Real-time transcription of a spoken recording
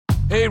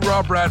Hey,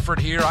 Rob Bradford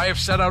here. I have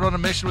set out on a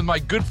mission with my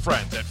good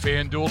friends at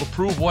FanDuel to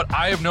prove what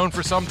I have known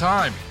for some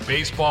time.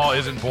 Baseball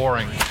isn't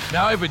boring.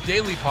 Now I have a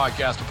daily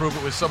podcast to prove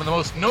it with some of the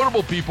most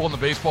notable people in the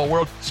baseball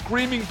world,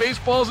 screaming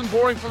baseball isn't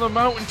boring from the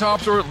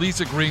mountaintops, or at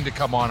least agreeing to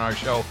come on our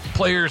show.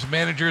 Players,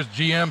 managers,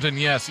 GMs, and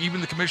yes, even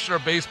the commissioner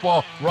of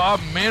baseball, Rob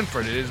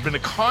Manfred. It has been a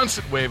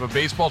constant wave of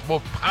baseball's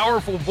most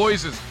powerful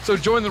voices. So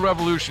join the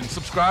revolution.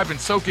 Subscribe and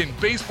soak in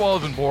Baseball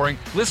Isn't Boring.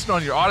 Listen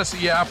on your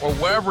Odyssey app or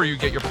wherever you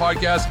get your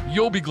podcasts.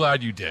 You'll be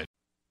glad you did.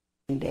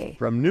 Day.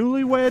 From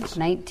newlyweds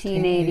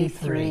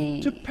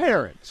 1983 to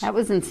parents. That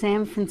was in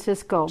San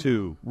Francisco.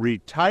 To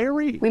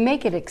retiree. We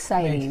make it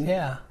exciting.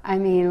 Yeah. I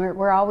mean,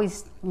 we're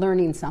always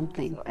learning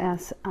something.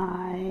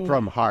 S-I.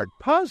 From hard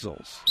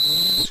puzzles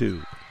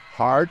to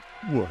hard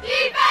work.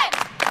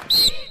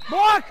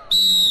 Block!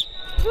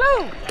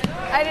 Woo!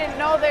 I didn't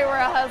know they were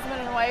a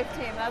husband and wife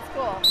team. That's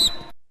cool.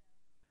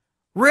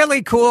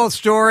 Really cool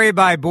story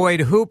by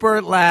Boyd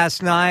Hooper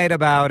last night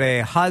about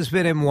a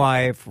husband and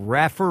wife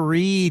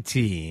referee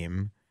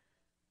team.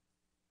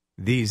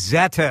 The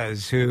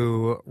Zetas,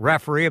 who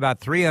referee about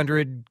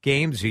 300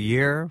 games a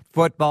year.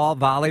 Football,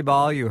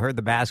 volleyball. You heard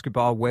the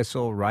basketball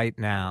whistle right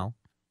now.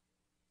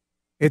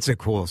 It's a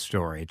cool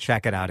story.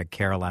 Check it out at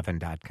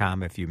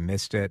care11.com if you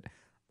missed it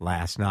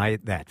last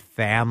night. That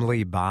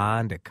family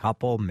bond, a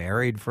couple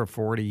married for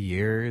 40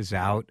 years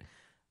out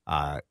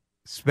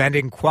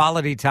spending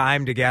quality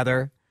time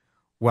together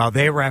while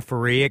they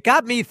referee. It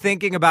got me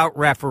thinking about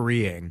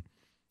refereeing.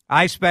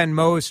 I spend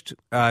most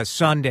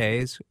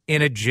Sundays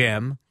in a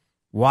gym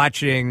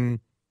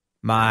watching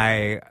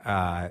my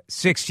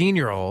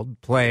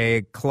 16-year-old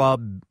play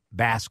club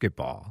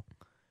basketball.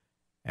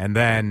 And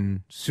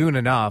then soon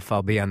enough,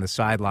 I'll be on the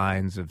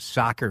sidelines of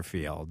soccer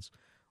fields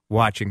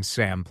watching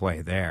Sam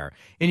play there.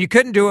 And you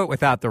couldn't do it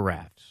without the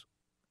refs.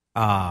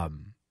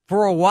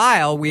 For a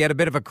while, we had a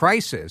bit of a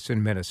crisis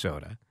in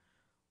Minnesota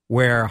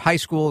where high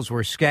schools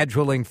were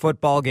scheduling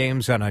football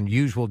games on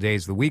unusual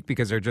days of the week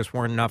because there just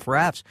weren't enough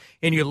refs.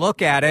 And you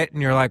look at it and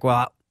you're like,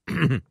 well,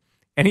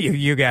 any of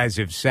you guys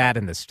have sat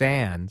in the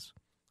stands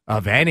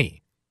of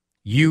any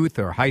youth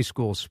or high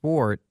school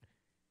sport,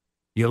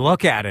 you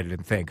look at it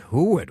and think,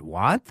 who would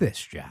want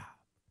this job?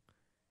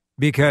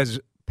 Because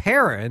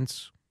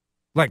parents,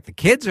 like the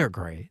kids are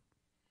great.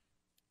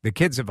 The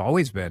kids have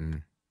always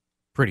been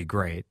pretty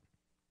great.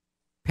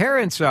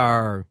 Parents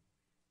are,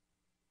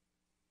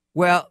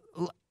 well,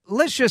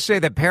 let's just say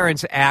that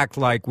parents act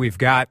like we've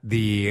got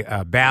the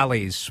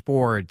Bally's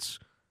Sports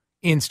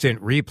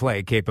instant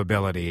replay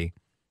capability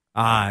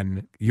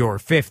on your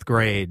fifth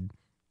grade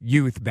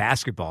youth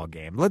basketball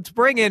game. Let's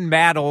bring in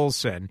Matt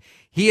Olson.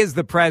 He is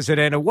the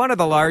president of one of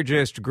the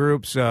largest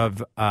groups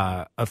of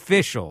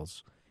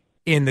officials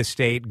in the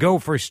state,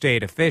 Gopher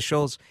State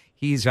Officials.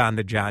 He's on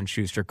the John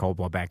Schuster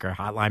Coldwell Banker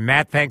Hotline.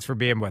 Matt, thanks for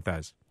being with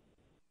us.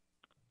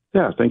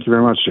 Yeah, thank you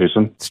very much,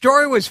 Jason.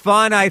 Story was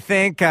fun, I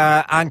think,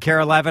 on Care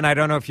 11. I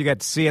don't know if you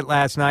got to see it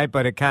last night,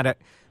 but it kind of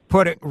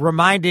put it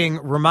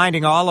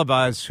reminding all of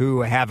us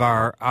who have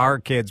our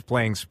kids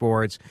playing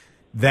sports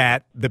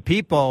that the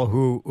people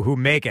who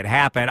make it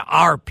happen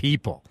are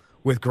people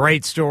with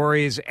great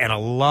stories and a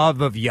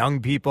love of young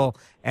people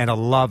and a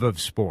love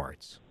of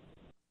sports.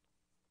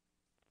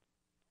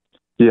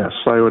 Yes,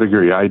 I would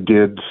agree. I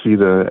did see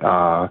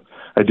the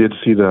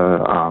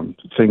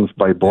things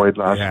by Boyd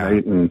last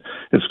night, and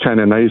it's kind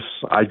of nice.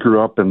 I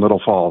grew up in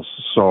Little Falls,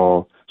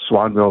 so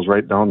Swanville's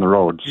right down the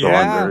road, so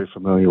I'm very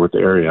familiar with the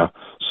area.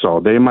 So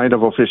they might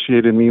have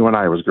officiated me when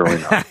I was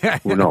growing up.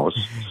 Who knows?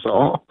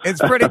 So it's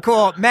pretty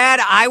cool.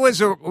 Matt,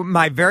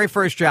 my very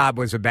first job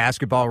was a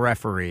basketball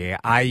referee.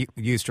 I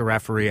used to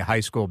referee high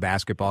school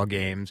basketball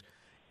games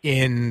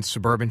in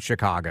suburban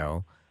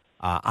Chicago.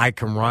 I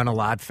can run a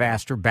lot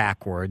faster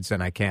backwards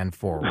than I can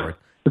forward.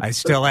 I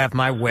still have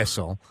my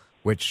whistle,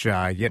 which,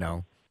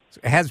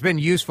 has been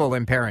useful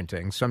in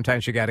parenting.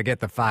 Sometimes you got to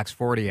get the Fox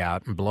 40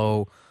 out and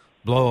blow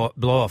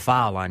a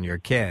foul on your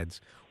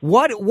kids.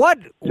 Where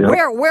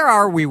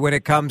are we when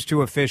it comes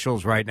to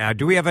officials right now?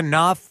 Do we have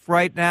enough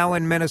right now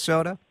in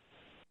Minnesota?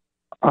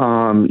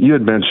 You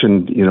had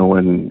mentioned,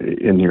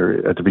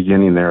 at the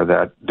beginning there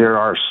that there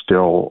are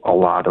still a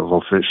lot of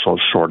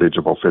shortage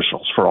of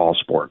officials for all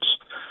sports.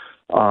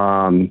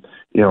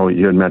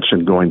 You had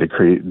mentioned going to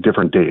create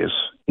different days,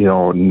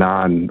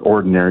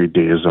 non-ordinary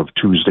days of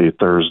Tuesday,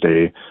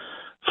 Thursday,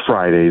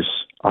 Fridays,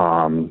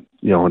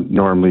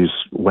 normally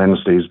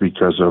Wednesdays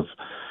because of,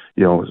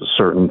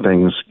 certain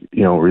things,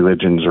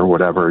 religions or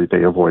whatever,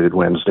 they avoided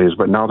Wednesdays,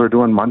 but now they're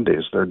doing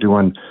Mondays. They're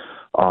doing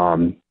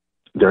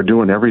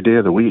every day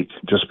of the week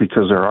just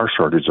because there are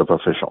shortage of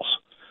officials,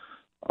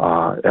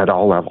 at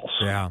all levels.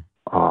 Yeah.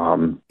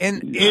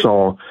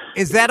 So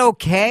is that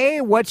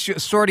okay?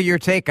 What's sort of your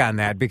take on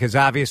that? Because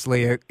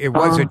obviously it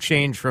was a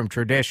change from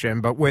tradition,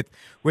 but with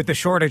the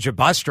shortage of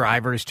bus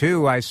drivers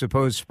too, I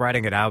suppose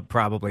spreading it out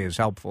probably is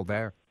helpful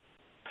there.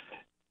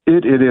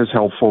 It is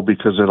helpful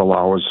because it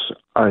allows,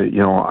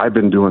 I've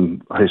been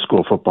doing high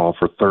school football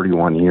for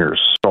 31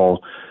 years. So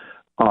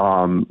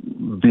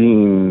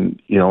being,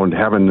 and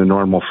having the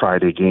normal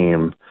Friday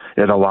game,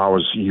 it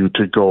allows you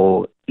to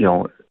go,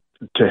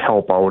 to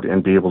help out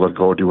and be able to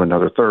go do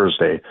another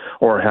Thursday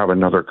or have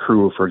another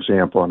crew, for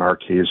example, in our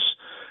case,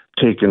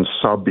 taken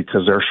sub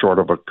because they're short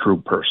of a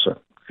crew person,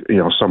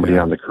 somebody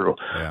on the crew.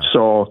 Yeah.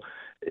 So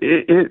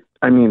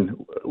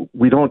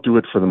we don't do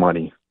it for the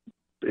money.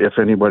 If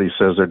anybody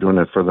says they're doing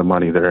it for the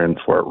money, they're in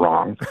for it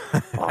wrong.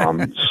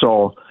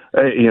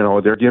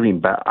 They're giving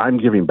back. I'm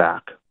giving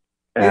back.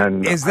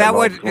 And is that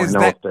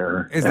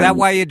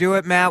why you do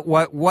it, Matt?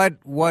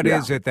 What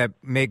is it that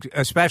makes,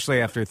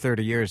 especially after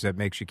 30 years, that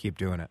makes you keep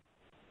doing it?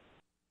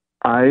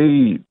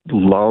 I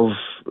love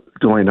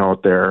going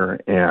out there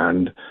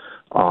and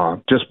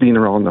just being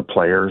around the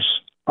players.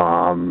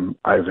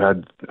 I've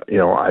had,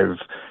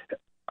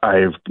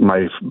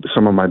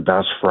 some of my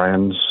best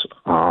friends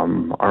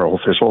are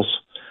officials.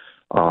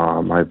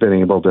 I've been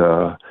able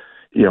to,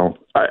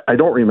 I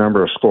don't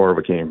remember a score of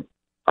a game.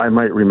 I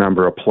might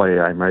remember a play.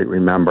 I might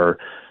remember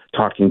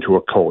talking to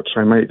a coach.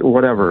 I might,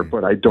 whatever,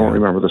 but I don't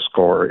remember the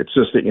score. It's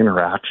just the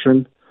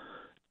interaction.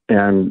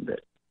 And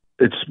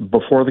it's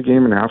before the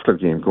game and after the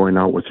game, going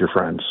out with your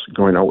friends,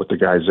 going out with the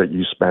guys that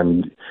you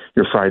spend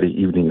your Friday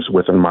evenings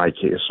with, in my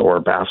case, or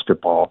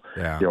basketball.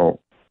 Yeah.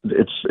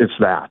 It's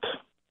that.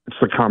 It's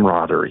the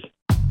camaraderie.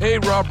 Hey,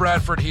 Rob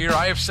Bradford here.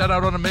 I have set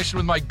out on a mission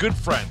with my good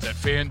friends at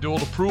FanDuel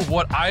to prove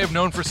what I have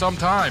known for some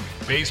time.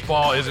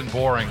 Baseball isn't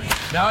boring.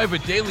 Now I have a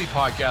daily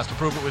podcast to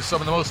prove it with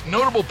some of the most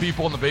notable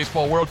people in the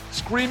baseball world,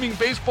 screaming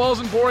baseball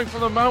isn't boring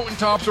from the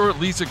mountaintops, or at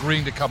least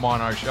agreeing to come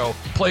on our show.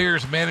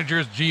 Players,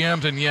 managers,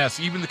 GMs, and yes,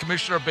 even the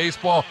commissioner of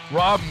baseball,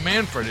 Rob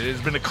Manfred. It has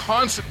been a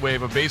constant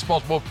wave of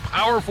baseball's most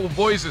powerful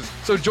voices.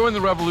 So join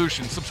the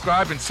revolution.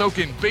 Subscribe and soak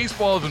in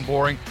Baseball Isn't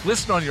Boring.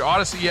 Listen on your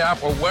Odyssey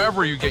app or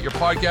wherever you get your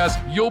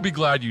podcasts. You'll be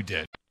glad you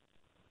did.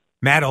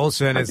 Matt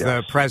Olson is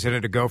the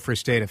president of Gopher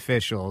State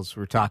Officials.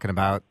 We're talking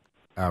about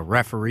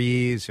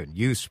referees and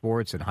youth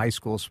sports and high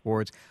school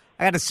sports.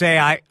 I got to say,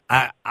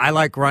 I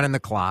like running the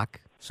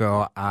clock.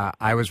 So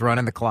I was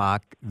running the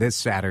clock this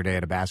Saturday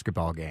at a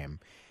basketball game.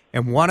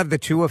 And one of the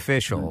two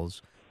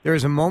officials, there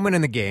was a moment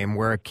in the game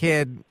where a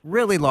kid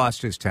really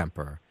lost his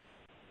temper.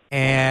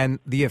 And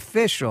the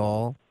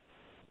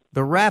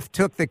ref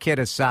took the kid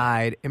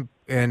aside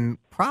and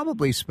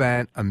probably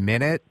spent a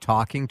minute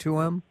talking to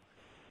him.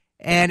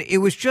 And it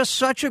was just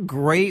such a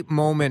great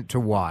moment to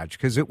watch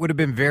because it would have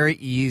been very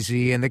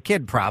easy, and the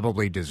kid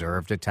probably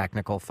deserved a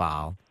technical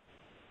foul.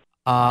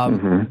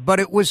 But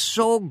it was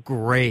so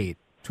great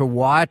to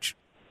watch.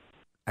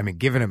 I mean,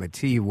 giving him a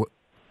tee, what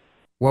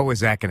was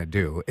that going to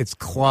do? It's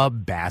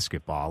club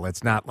basketball.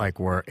 It's not like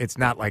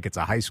it's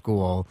a high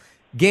school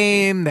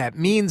game that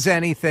means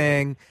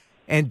anything.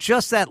 And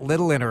just that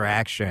little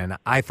interaction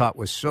I thought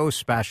was so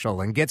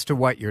special and gets to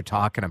what you're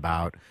talking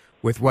about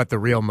with what the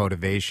real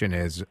motivation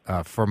is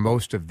for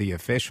most of the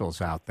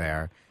officials out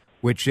there,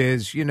 which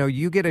is,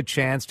 you get a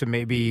chance to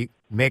maybe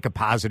make a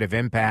positive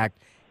impact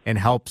and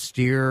help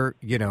steer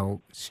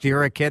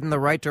a kid in the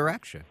right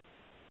direction.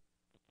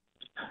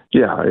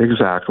 Yeah,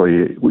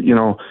 exactly. We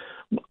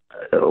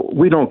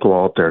don't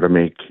go out there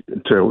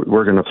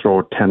we're going to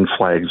throw 10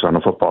 flags on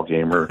a football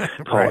game or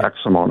call right. X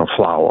amount of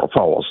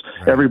fouls.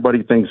 Right.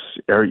 Everybody thinks,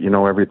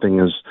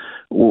 everything is,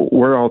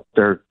 we're out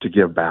there to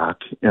give back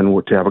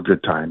and to have a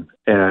good time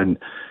and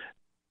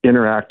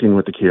interacting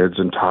with the kids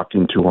and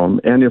talking to them.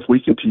 And if we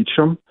can teach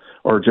them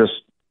or just,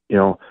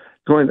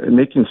 going and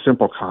making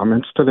simple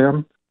comments to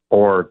them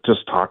or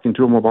just talking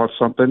to them about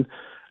something,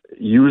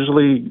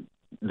 usually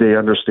they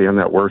understand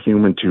that we're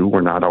human too.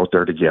 We're not out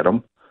there to get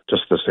them.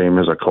 Just the same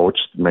as a coach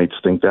might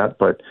think that,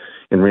 but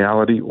in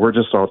reality, we're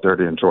just out there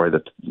to enjoy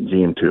the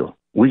game too.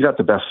 We got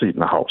the best seat in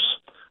the house.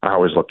 I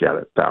always look at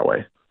it that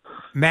way.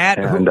 Matt,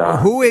 and,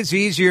 who is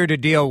easier to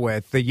deal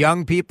with, the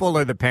young people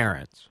or the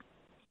parents?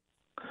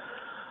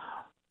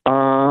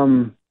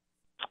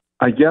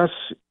 I guess,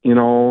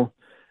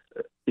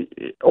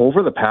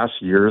 over the past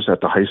years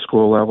at the high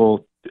school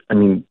level,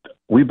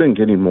 we've been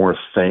getting more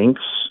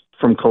thanks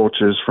from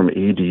coaches, from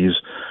ADs,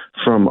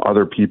 from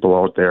other people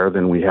out there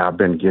than we have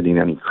been getting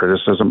any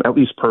criticism, at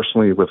least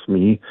personally with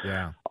me.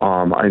 Yeah.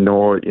 I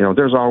know,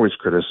 there's always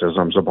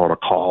criticisms about a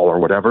call or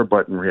whatever,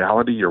 but in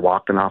reality, you're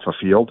walking off a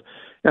field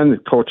and the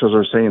coaches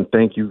are saying,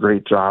 thank you,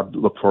 great job,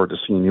 look forward to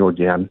seeing you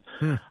again.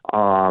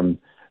 The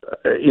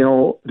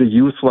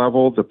youth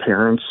level, the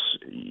parents,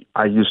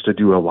 I used to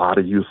do a lot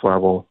of youth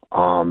level,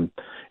 and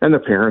the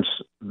parents,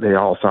 they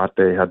all thought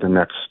they had the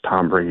next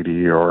Tom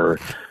Brady or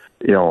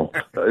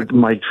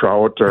Mike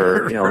Trout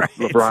or, right.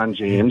 LeBron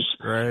James.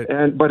 Right.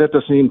 But at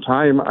the same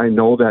time, I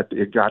know that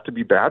it got to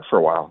be bad for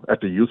a while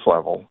at the youth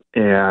level.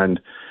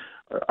 And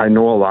I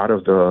know a lot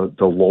of the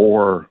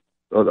lower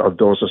of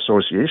those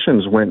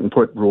associations went and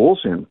put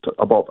rules in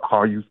about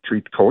how you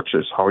treat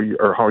coaches, how you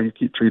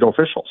treat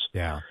officials.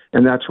 Yeah.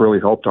 And that's really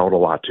helped out a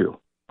lot too.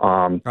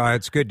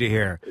 It's good to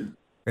hear.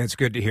 It's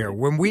good to hear.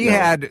 When we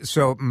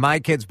so my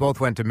kids both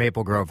went to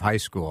Maple Grove High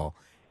School,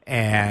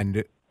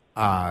 and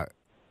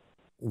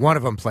one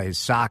of them plays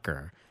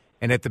soccer.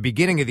 And at the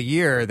beginning of the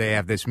year, they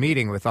have this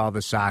meeting with all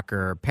the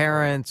soccer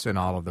parents and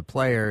all of the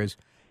players.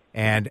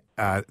 And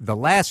the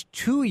last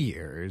 2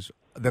 years,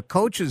 the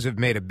coaches have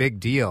made a big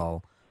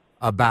deal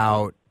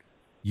about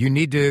You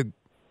need to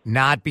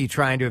not be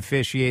trying to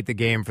officiate the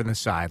game from the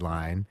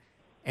sideline.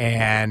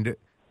 And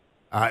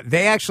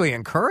they actually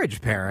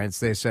encouraged parents.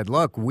 They said,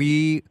 look,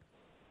 we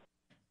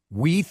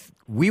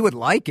would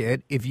like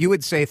it if you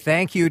would say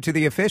thank you to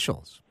the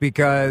officials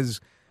because,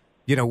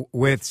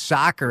 with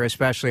soccer,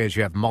 especially as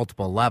you have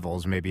multiple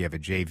levels, maybe you have a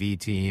JV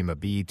team, a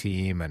B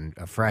team, and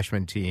a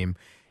freshman team,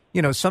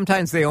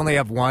 sometimes they only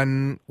have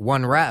one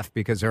ref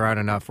because there aren't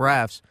enough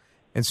refs.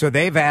 And so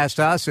they've asked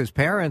us as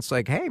parents,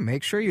 like, hey,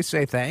 make sure you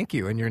say thank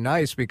you and you're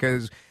nice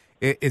because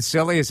as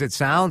silly as it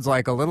sounds,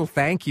 like a little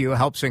thank you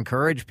helps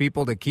encourage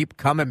people to keep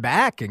coming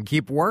back and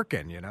keep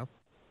working,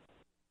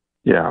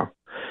 Yeah.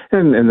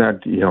 And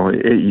that,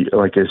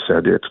 like I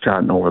said, it's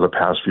gotten over the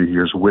past few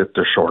years with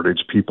the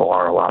shortage. People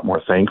are a lot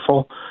more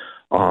thankful.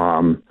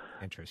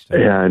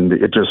 Interesting. And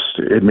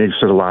it makes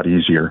it a lot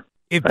easier.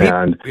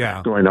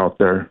 Going out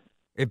there.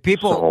 If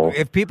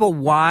people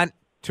want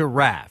to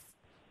ref,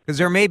 because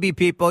there may be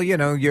people,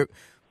 you're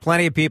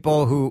plenty of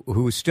people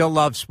who still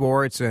love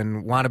sports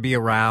and want to be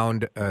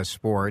around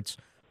sports,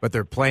 but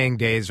their playing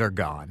days are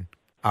gone.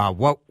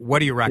 What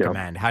do you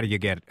recommend? Yep.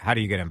 How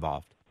do you get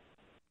involved?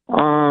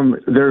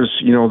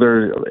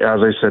 As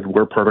I said,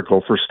 we're part of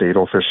Gopher State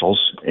Officials,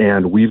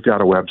 and we've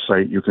got a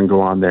website. You can go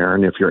on there,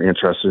 and if you're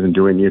interested in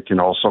doing it, you can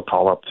also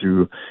call up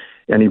to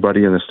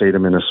anybody in the state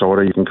of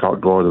Minnesota. You can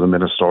go to the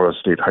Minnesota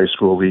State High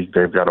School League.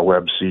 They've got a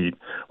website,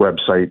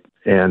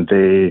 and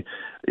we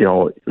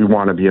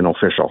want to be an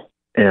official.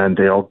 And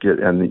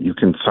and you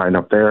can sign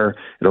up there.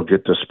 It'll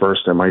get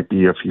dispersed. It might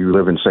be if you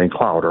live in St.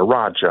 Cloud or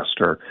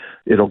Rochester,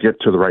 it'll get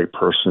to the right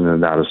person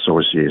in that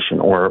association,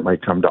 or it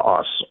might come to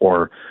us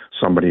or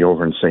somebody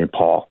over in St.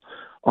 Paul.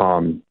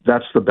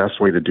 That's the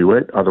best way to do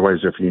it. Otherwise,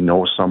 if you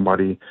know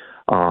somebody,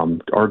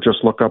 or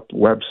just look up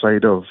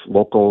website of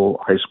local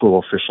high school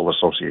official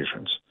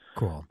associations.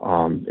 Cool.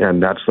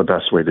 And that's the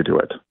best way to do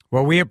it.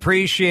 Well, we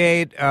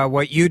appreciate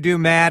what you do,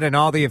 Matt, and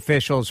all the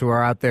officials who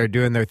are out there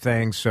doing their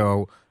thing.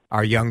 So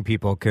our young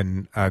people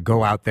can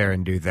go out there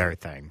and do their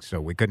thing.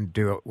 So we couldn't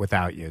do it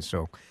without you.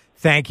 So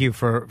thank you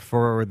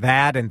for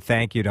that, and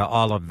thank you to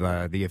all of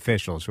the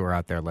officials who are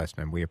out there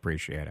listening. We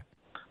appreciate it.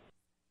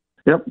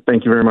 Yep.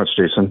 Thank you very much,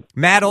 Jason.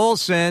 Matt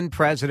Olson,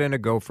 president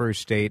of Gopher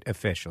State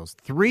Officials.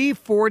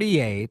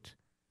 3:48.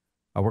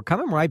 We're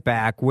coming right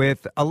back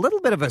with a little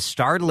bit of a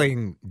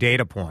startling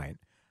data point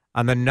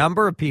on the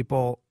number of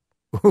people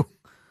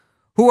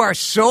who are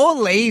so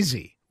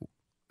lazy,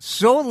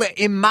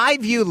 in my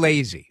view,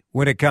 lazy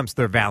when it comes to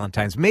their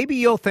Valentines. Maybe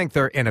you'll think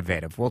they're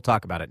innovative. We'll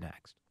talk about it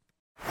next.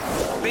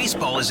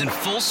 Baseball is in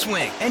full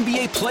swing.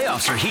 NBA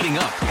playoffs are heating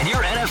up, and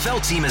your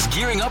NFL team is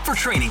gearing up for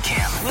training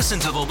camp. Listen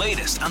to the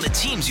latest on the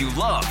teams you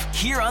love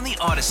here on the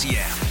Odyssey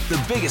app.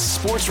 The biggest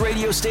sports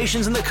radio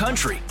stations in the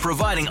country,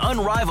 providing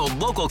unrivaled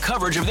local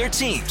coverage of their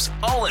teams,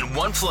 all in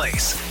one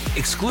place.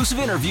 Exclusive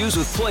interviews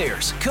with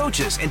players,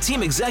 coaches, and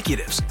team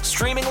executives,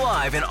 streaming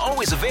live and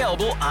always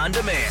available on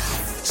demand.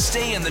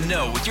 Stay in the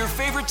know with your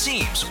favorite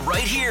teams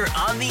right here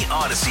on the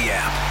Odyssey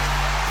app.